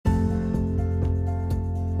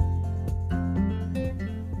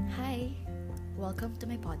welcome to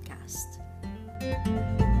my podcast.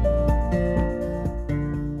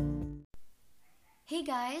 Hey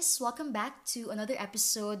guys, welcome back to another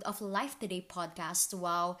episode of Life Today podcast.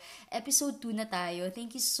 Wow, episode 2 na tayo.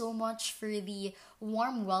 Thank you so much for the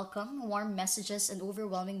warm welcome, warm messages, and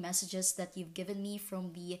overwhelming messages that you've given me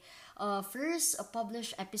from the first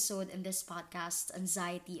published episode in this podcast,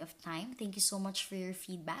 Anxiety of Time. Thank you so much for your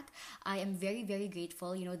feedback. I am very, very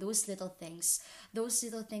grateful. Those little things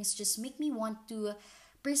just make me want to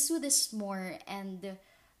pursue this more and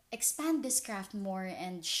expand this craft more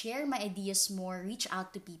and share my ideas more, reach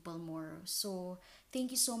out to people more. So,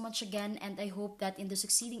 thank you so much again, and I hope that in the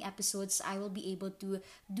succeeding episodes, I will be able to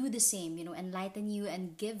do the same, enlighten you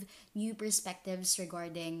and give new perspectives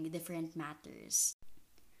regarding different matters.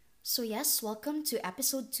 So, yes, welcome to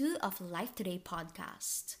episode 2 of Life Today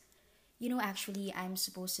podcast. Actually, I'm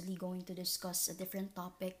supposedly going to discuss a different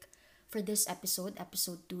topic for this episode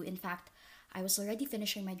 2. In fact, I was already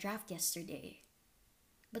finishing my draft yesterday.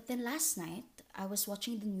 But then last night, I was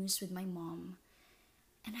watching the news with my mom,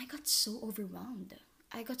 and I got so overwhelmed.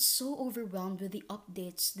 I got so overwhelmed with the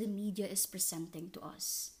updates the media is presenting to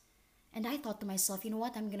us. And I thought to myself, you know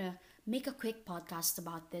what, I'm gonna make a quick podcast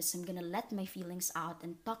about this. I'm gonna let my feelings out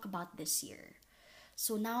and talk about this year.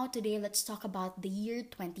 So now, today, let's talk about the year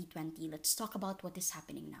 2020. Let's talk about what is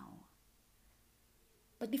happening now.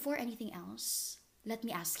 But before anything else, let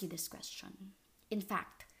me ask you this question. In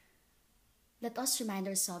fact, let us remind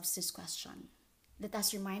ourselves this question. Let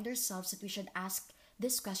us remind ourselves that we should ask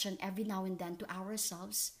this question every now and then to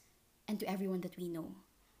ourselves and to everyone that we know.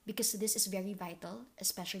 Because this is very vital,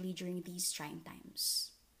 especially during these trying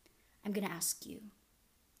times. I'm gonna ask you,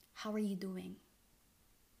 how are you doing?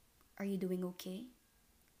 Are you doing okay?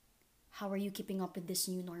 How are you keeping up with this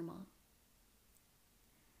new normal?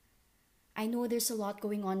 I know there's a lot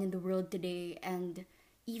going on in the world today, and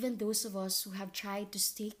even those of us who have tried to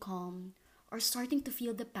stay calm are starting to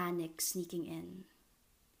feel the panic sneaking in.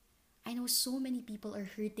 I know so many people are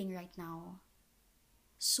hurting right now.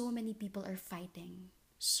 So many people are fighting,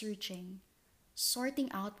 searching,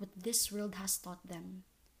 sorting out what this world has taught them,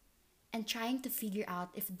 and trying to figure out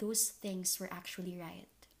if those things were actually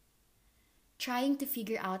right. Trying to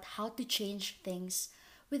figure out how to change things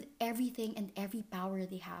with everything and every power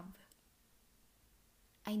they have.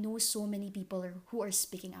 I know so many people who are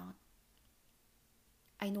speaking out.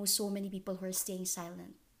 I know so many people who are staying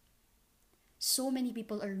silent. So many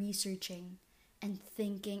people are researching and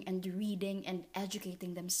thinking and reading and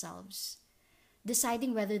educating themselves,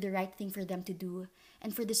 deciding whether the right thing for them to do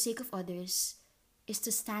and for the sake of others is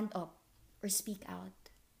to stand up or speak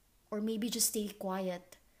out, or maybe just stay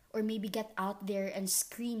quiet, or maybe get out there and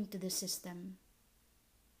scream to the system.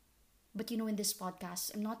 But in this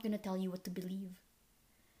podcast, I'm not going to tell you what to believe.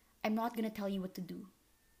 I'm not going to tell you what to do.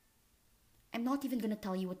 I'm not even going to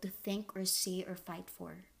tell you what to think or say or fight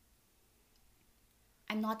for.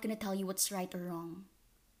 I'm not going to tell you what's right or wrong.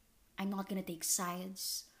 I'm not going to take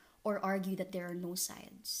sides or argue that there are no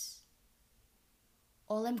sides.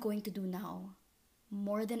 All I'm going to do now,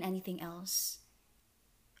 more than anything else,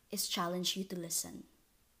 is challenge you to listen.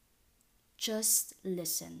 Just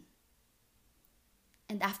listen.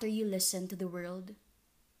 And after you listen to the world,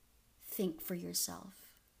 think for yourself.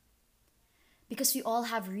 Because we all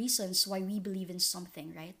have reasons why we believe in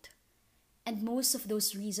something, right? And most of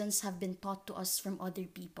those reasons have been taught to us from other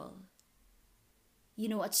people.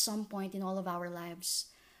 At some point in all of our lives,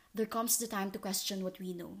 there comes the time to question what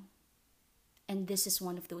we know. And this is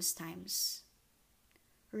one of those times.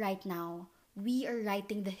 Right now, we are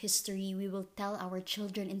writing the history we will tell our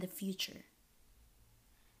children in the future.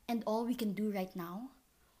 And all you can do right now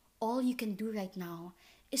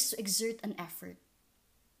is to exert an effort.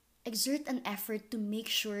 Exert an effort to make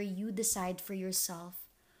sure you decide for yourself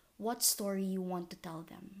what story you want to tell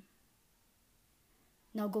them.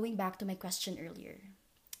 Now, going back to my question earlier,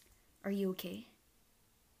 are you okay?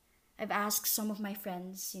 I've asked some of my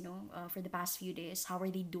friends, for the past few days, how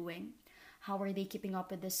are they doing? How are they keeping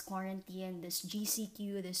up with this quarantine, this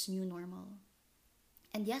GCQ, this new normal?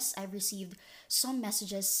 And yes, I've received some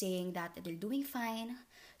messages saying that they're doing fine,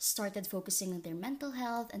 started focusing on their mental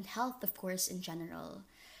health and health, of course, in general.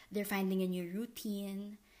 They're finding a new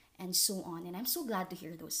routine, and so on. And I'm so glad to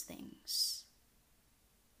hear those things.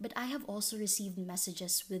 But I have also received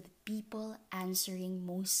messages with people answering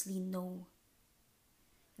mostly no.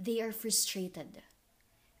 They are frustrated.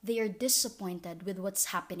 They are disappointed with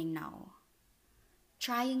what's happening now.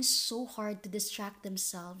 Trying so hard to distract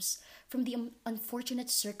themselves from the unfortunate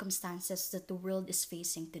circumstances that the world is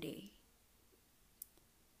facing today.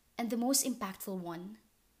 And the most impactful one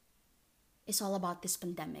is all about this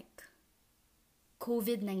pandemic.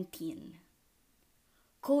 COVID-19.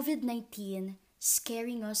 COVID-19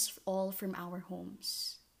 scaring us all from our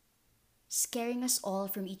homes, scaring us all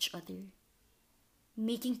from each other,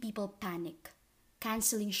 making people panic,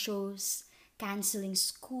 canceling shows, canceling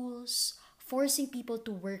schools, forcing people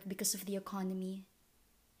to work because of the economy,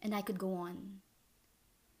 and I could go on.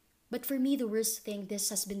 But for me, the worst thing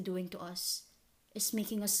this has been doing to us is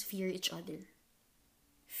making us fear each other,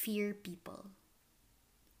 fear people.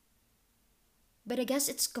 But I guess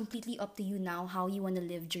it's completely up to you now how you want to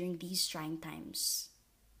live during these trying times.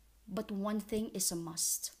 But one thing is a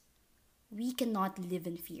must. We cannot live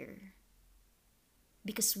in fear.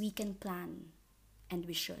 Because we can plan, and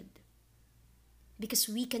we should. Because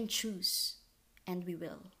we can choose, and we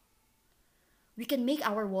will. We can make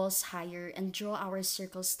our walls higher and draw our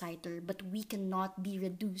circles tighter, but we cannot be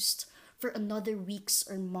reduced for another weeks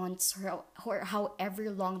or months or however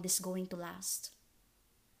long this is going to last.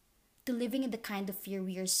 To living in the kind of fear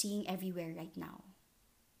we are seeing everywhere right now.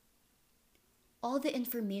 All the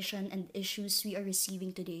information and issues we are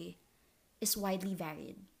receiving today is widely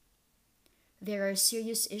varied. There are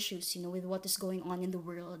serious issues, with what is going on in the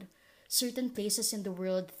world. Certain places in the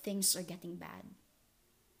world, things are getting bad.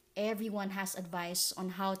 Everyone has advice on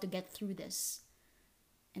how to get through this,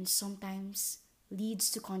 and sometimes leads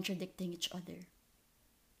to contradicting each other.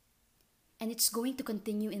 And it's going to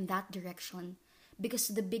continue in that direction because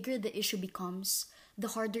the bigger the issue becomes, the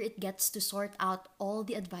harder it gets to sort out all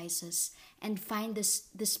the advices and find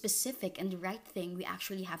the specific and the right thing we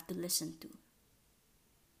actually have to listen to.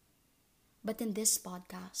 But in this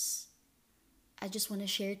podcast, I just want to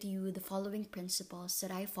share to you the following principles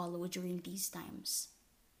that I follow during these times.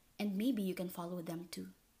 And maybe you can follow them too.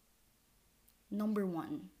 Number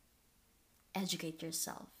 1, educate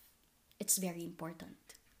yourself. It's very important.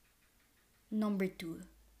 Number 2,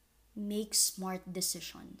 make smart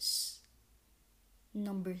decisions.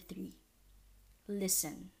 Number 3,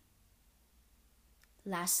 listen.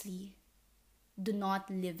 Lastly, do not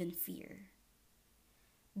live in fear.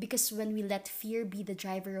 Because when we let fear be the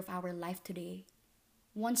driver of our life today,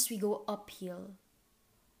 once we go uphill,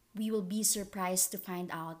 we will be surprised to find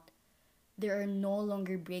out there are no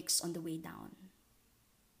longer brakes on the way down.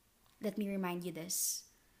 Let me remind you this.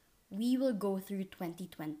 We will go through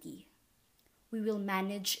 2020. We will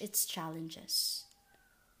manage its challenges.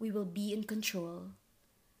 We will be in control,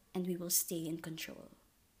 and we will stay in control.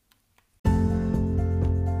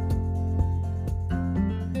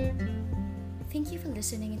 Thank you for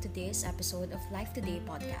listening in today's episode of Life Today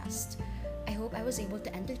podcast. I hope I was able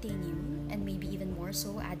to entertain you and maybe even more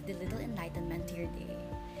so add a little enlightenment to your day.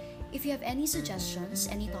 If you have any suggestions,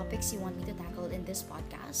 any topics you want me to tackle in this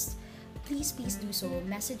podcast, please do so.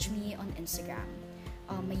 Message me on Instagram.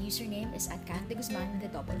 My username is @KatDeGuzman with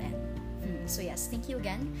a double N. So yes, thank you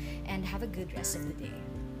again and have a good rest of the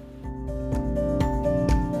day.